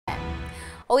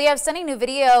Well, we have sending new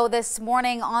video this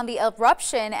morning on the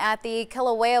eruption at the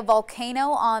Kilauea volcano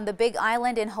on the Big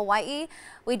Island in Hawaii.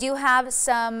 We do have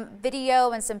some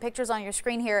video and some pictures on your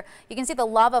screen here. You can see the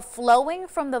lava flowing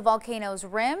from the volcano's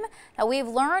rim. Now, we've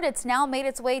learned it's now made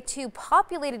its way to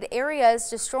populated areas,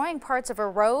 destroying parts of a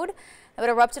road. It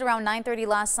erupted around 9:30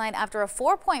 last night after a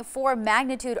 4.4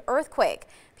 magnitude earthquake.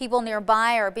 People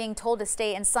nearby are being told to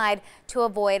stay inside to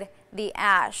avoid the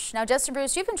ash. Now, Justin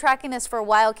Bruce, you've been tracking this for a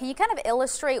while. Can you kind of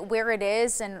illustrate where it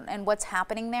is and what's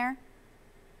happening there?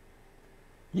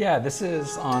 Yeah, this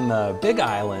is on the Big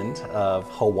Island of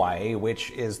Hawaii,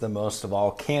 which is the most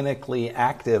volcanically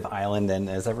active island. And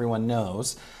as everyone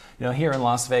knows, here in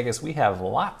Las Vegas, we have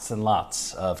lots and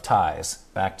lots of ties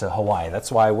back to Hawaii.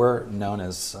 That's why we're known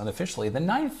as unofficially the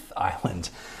 9th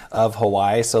island of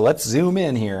Hawaii. So let's zoom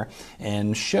in here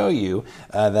and show you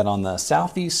that on the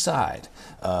southeast side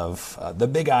of the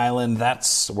Big Island,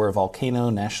 that's where Volcano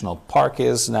National Park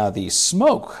is. Now, the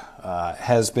smoke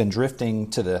has been drifting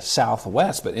to the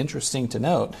southwest, but interesting to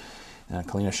note,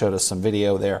 Kalina showed us some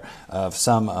video there of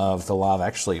some of the lava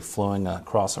actually flowing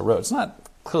across a road. It's not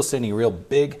close to any real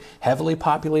big, heavily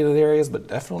populated areas, but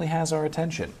definitely has our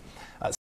attention.